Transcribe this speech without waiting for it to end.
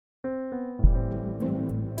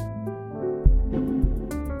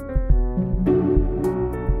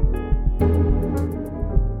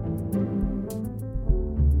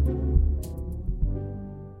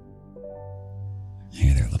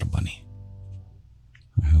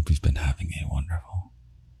you've been having a wonderful,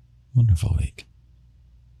 wonderful week.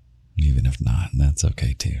 Even if not, that's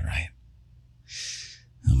okay too, right?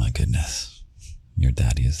 Oh my goodness. Your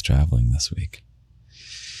daddy is traveling this week.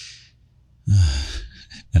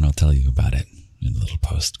 And I'll tell you about it in a little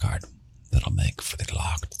postcard that I'll make for the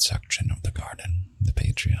locked section of the garden, the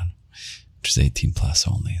Patreon, which is 18 plus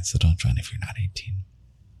only, so don't join if you're not 18.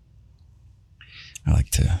 I like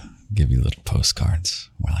to give you little postcards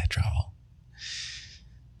while I travel.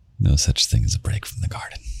 No such thing as a break from the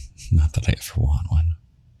garden. Not that I ever want one.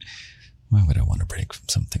 Why would I want a break from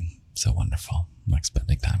something so wonderful like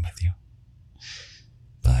spending time with you?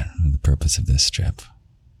 But the purpose of this trip,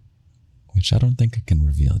 which I don't think I can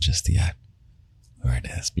reveal just yet where it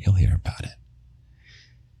is, but you'll hear about it.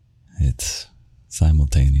 It's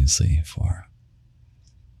simultaneously for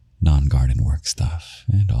non-garden work stuff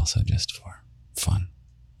and also just for fun,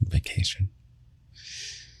 vacation.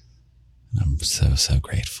 And I'm so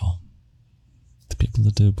grateful to people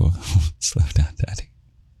that do both. Slow down, Daddy.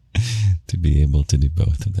 To be able to do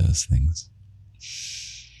both of those things.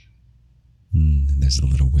 There's a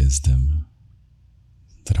little wisdom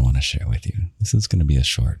that I want to share with you. This is going to be a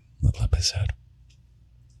short little episode.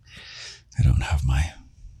 I don't have my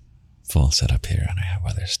full setup here, and I have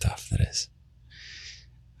other stuff that is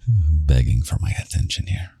begging for my attention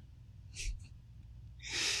here.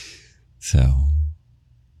 So,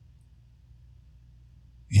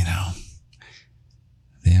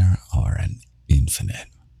 there are an infinite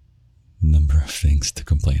number of things to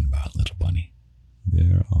complain about, little bunny.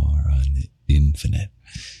 There are an infinite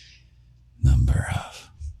number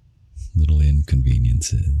of little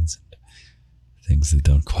inconveniences, things that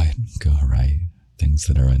don't quite go right, things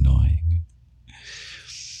that are annoying,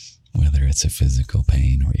 whether it's a physical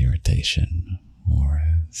pain or irritation, or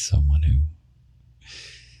someone who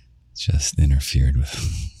just interfered with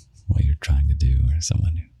what you're trying to do, or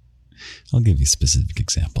someone who... I'll give you specific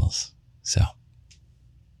examples. So,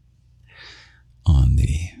 on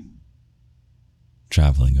the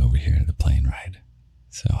traveling over here, the plane ride,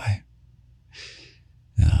 so I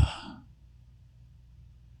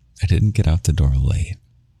didn't get out the door late,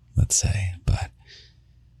 let's say, but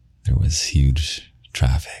there was huge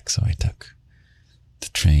traffic, so I took the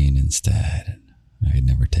train instead, and I had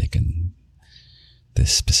never taken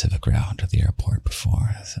this specific route to the airport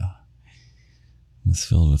before, so it was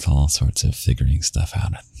filled with all sorts of figuring stuff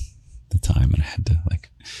out at the time, and I had to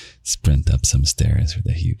sprint up some stairs with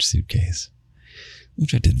a huge suitcase,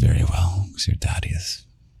 which I did very well because your daddy is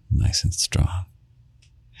nice and strong.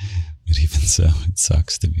 But even so, it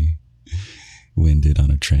sucks to be winded on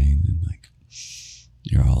a train and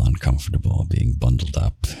you're all uncomfortable being bundled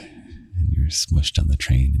up and you're smushed on the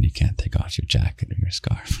train and you can't take off your jacket or your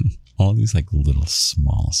scarf. All these little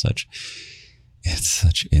small it's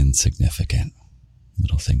such insignificant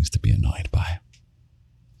little things to be annoyed by.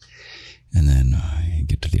 And then you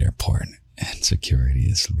get to the airport and security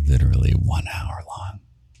is literally 1 hour long.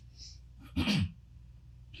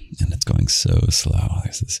 And it's going so slow.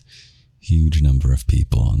 There's this huge number of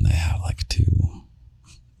people and they have two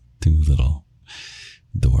little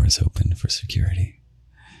doors open for security.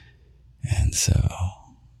 And so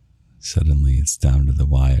suddenly it's down to the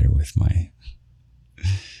wire with my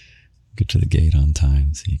get to the gate on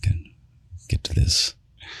time so you can get to this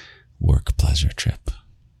work pleasure trip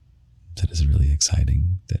that is really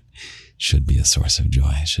exciting, that should be a source of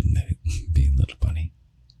joy, shouldn't it be, little bunny?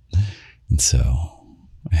 And so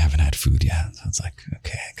I haven't had food yet, so it's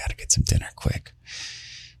okay, I gotta get some dinner quick.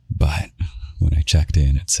 But when I checked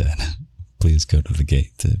in, it said, please go to the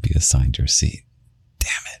gate to be assigned your seat.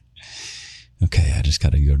 Damn it. Okay, I just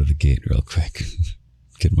gotta go to the gate real quick,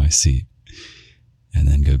 get my seat, and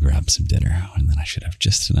then go grab some dinner, and then I should have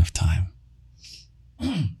just enough time.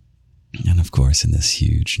 And of course, in this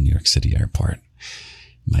huge New York City airport,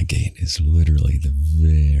 my gate is literally the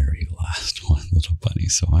very last one, little bunny.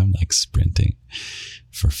 So I'm sprinting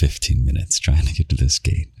for 15 minutes trying to get to this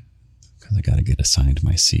gate because I got to get assigned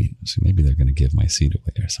my seat. So maybe they're going to give my seat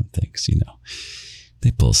away or something because,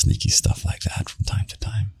 they pull sneaky stuff like that from time to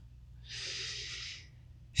time.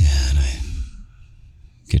 And I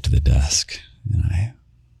get to the desk and I,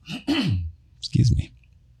 excuse me,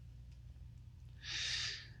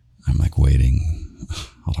 I'm waiting.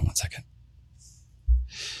 Hold on one second.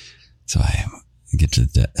 So I get to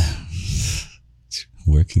the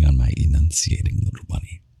working on my enunciating, little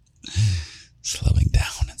bunny. Slowing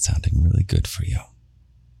down and sounding really good for you.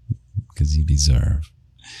 Because you deserve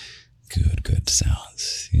good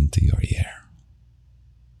sounds into your ear.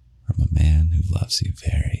 From a man who loves you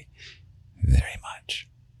very, very much.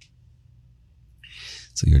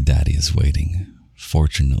 So your daddy is waiting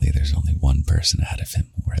Fortunately, there's only one person ahead of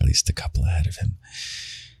him, or at least a couple ahead of him,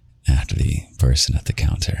 after the person at the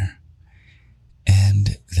counter.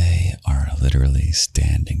 And they are literally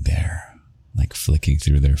standing there, like flicking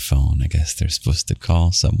through their phone. I guess they're supposed to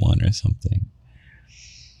call someone or something.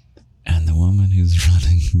 And the woman who's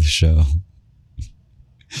running the show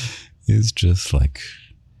is just like,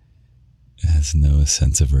 has no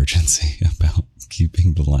sense of urgency about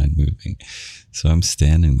keeping the line moving. So I'm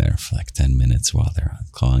standing there for like 10 minutes while they're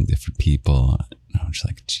calling different people. And I'm just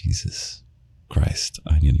like, Jesus Christ,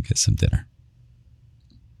 I need to get some dinner.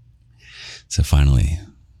 So finally,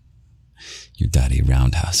 your daddy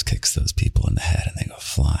roundhouse kicks those people in the head and they go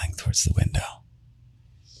flying towards the window.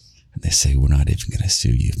 And they say, we're not even going to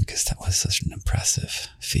sue you because that was such an impressive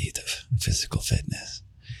feat of physical fitness.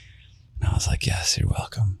 And I was like, yes, you're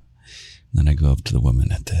welcome. And then I go up to the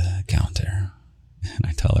woman at the counter and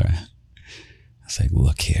I tell her, I was like,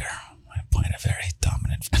 look here. I point a very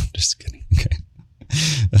dominant, I'm just kidding. Okay.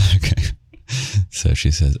 Okay. So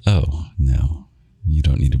she says, oh, no, you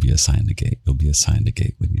don't need to be assigned a gate. You'll be assigned a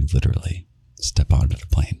gate when you literally step onto the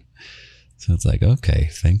plane. So it's like, okay,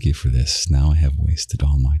 thank you for this. Now I have wasted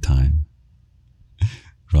all my time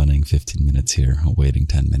running 15 minutes here, waiting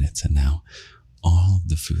 10 minutes, and now all of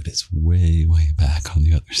the food is way, way back on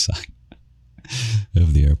the other side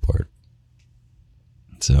of the airport.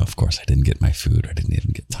 So, of course, I didn't get my food. I didn't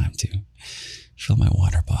even get time to fill my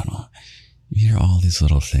water bottle. You hear all these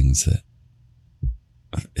little things that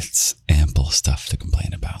it's ample stuff to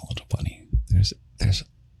complain about, little bunny. There's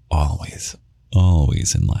always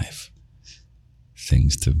in life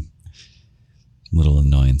things to, little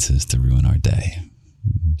annoyances to ruin our day,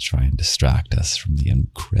 try and distract us from the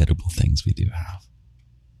incredible things we do have.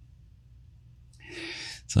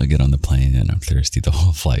 So I get on the plane and I'm thirsty the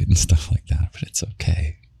whole flight and stuff like that, but it's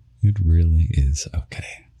okay. It really is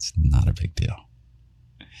okay. It's not a big deal.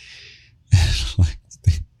 Like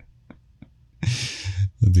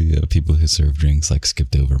the people who serve drinks like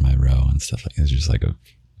skipped over my row and stuff like that. It's just like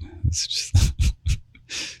it's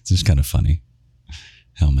just kind of funny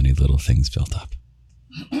how many little things built up.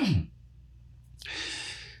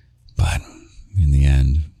 But in the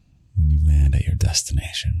end, when you land at your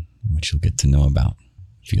destination, which you'll get to know about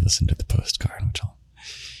if you listen to the postcard, which I'll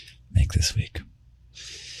make this week,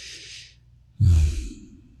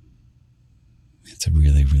 it's a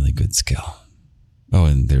really, really good skill. Oh,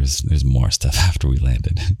 and there's more stuff after we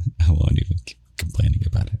landed. I won't even keep complaining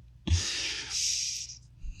about it.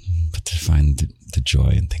 But to find the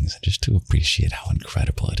joy in things and just to appreciate how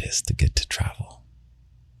incredible it is to get to travel.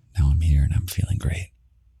 Now I'm here and I'm feeling great.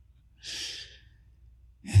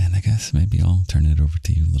 And I guess maybe I'll turn it over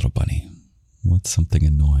to you, little bunny. What's something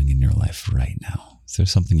annoying in your life right now? Is there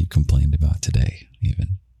something you complained about today,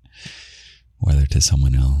 even? Whether to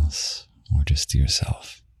someone else or just to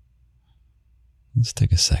yourself. Let's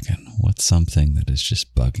take a second. What's something that is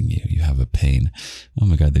just bugging you? You have a pain. Oh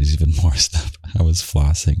my God, there's even more stuff. I was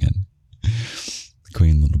flossing and the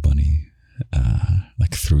queen little bunny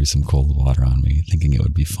like threw some cold water on me thinking it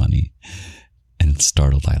would be funny. And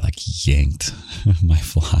startled, I like yanked my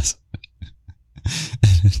floss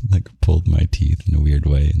and it, like pulled my teeth in a weird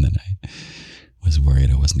way. And then I was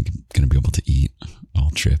worried I wasn't going to be able to eat all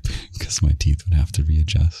trip because my teeth would have to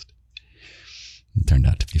readjust. It turned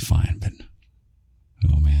out to be fine, but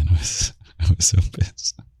oh man, I was so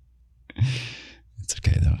pissed. It's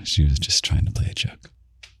okay though. She was just trying to play a joke.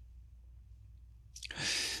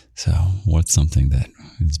 So, what's something that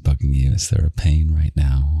is bugging you? Is there a pain right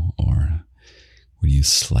now, or were you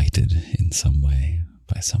slighted in some way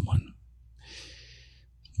by someone?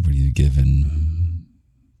 Were you given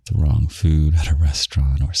the wrong food at a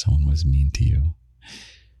restaurant, or someone was mean to you?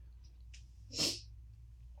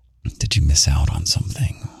 Did you miss out on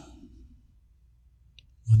something?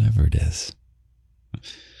 Whatever it is,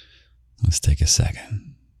 let's take a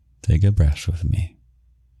second. Take a breath with me.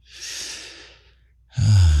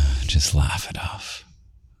 Just laugh it off.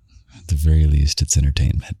 At the very least, it's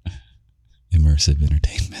entertainment. Immersive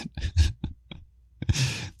entertainment.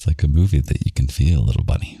 It's like a movie that you can feel, little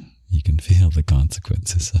bunny. You can feel the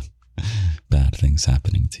consequences of bad things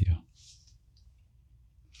happening to you.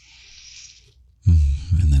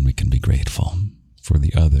 And then we can be grateful for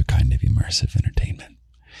the other kind of immersive entertainment.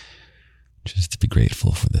 Just to be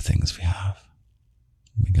grateful for the things we have.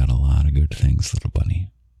 We got a lot of good things, little bunny.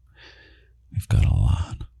 We've got a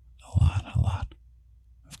lot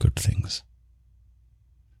of good things.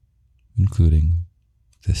 Including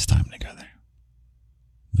this time together.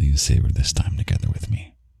 Will you savor this time together with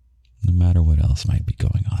me? No matter what else might be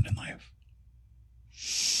going on in life.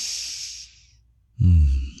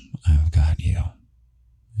 I've got you.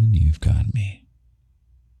 And you've got me.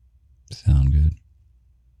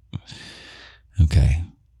 Okay.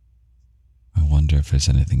 I wonder if there's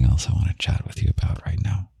anything else I want to chat with you about right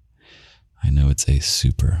now. I know it's a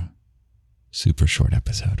super, super short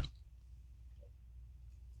episode.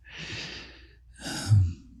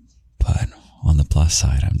 But on the plus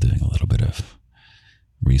side, I'm doing a little bit of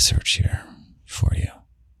research here for you.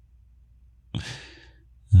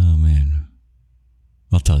 Oh man.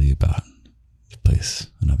 I'll tell you about the place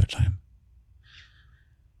another time.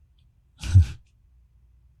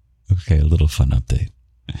 Okay, a little fun update.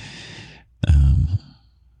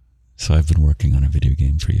 So I've been working on a video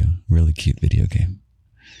game for you, really cute video game.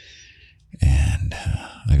 And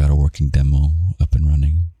I got a working demo up and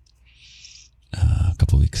running a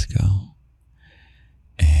couple weeks ago.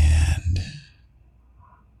 And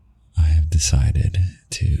I have decided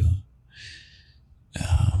to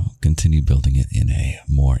continue building it in a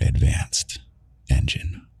more advanced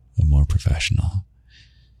engine, a more professional,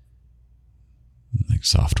 like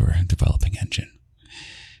software developing engine.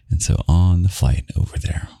 And so on the flight over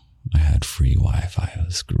there, I had free Wi-Fi. It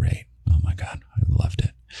was great. Oh my God, I loved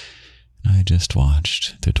it. And I just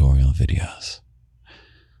watched tutorial videos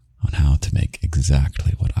on how to make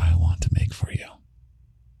exactly what I want to make for you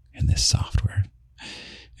in this software.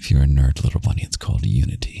 If you're a nerd little bunny, it's called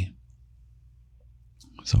Unity.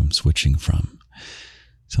 So I'm switching from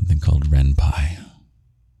something called RenPy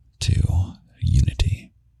to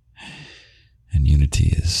Unity. And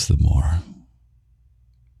Unity is the more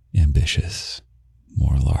ambitious,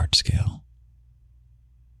 more large-scale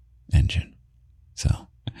engine. So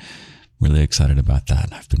really excited about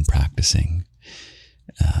that. I've been practicing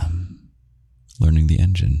learning the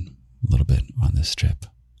engine a little bit on this trip.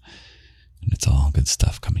 And it's all good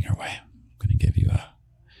stuff coming your way. I'm going to give you a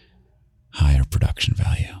higher production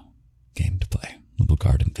value game to play. Little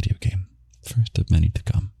garden video game. First of many to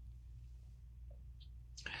come.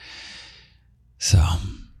 So,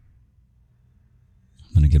 I'm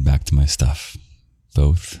going to get back to my stuff.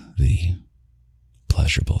 Both the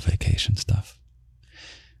pleasurable vacation stuff,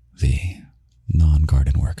 the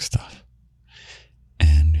non-garden work stuff,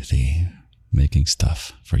 and the making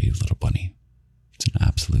stuff for you, little bunny. It's an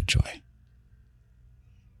absolute joy.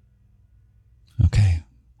 Okay.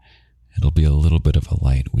 It'll be a little bit of a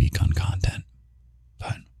light week on content,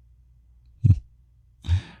 but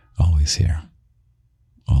always here.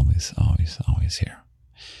 Always, always, always here.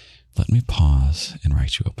 Let me pause and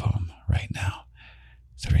write you a poem right now.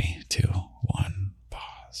 3, 2, 1,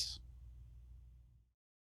 pause.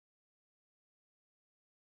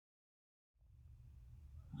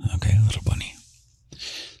 Okay, little bunny.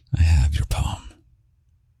 I have your poem.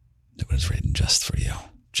 It was written just for you,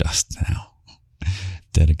 just now.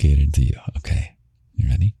 Dedicated to you. Okay, you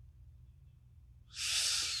ready?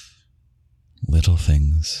 Little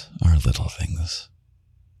things are little things.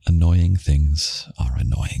 Annoying things are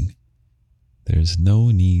annoying. There's no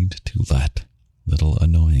need to let little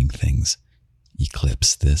annoying things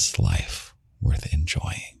eclipse this life worth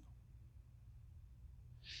enjoying.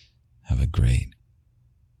 Have a great,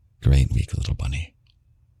 great week, little bunny.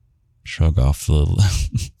 Shrug off the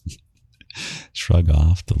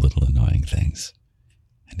little annoying things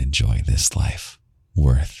and enjoy this life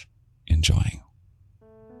worth enjoying.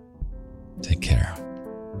 Take care.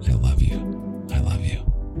 I love you. I love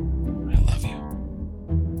you.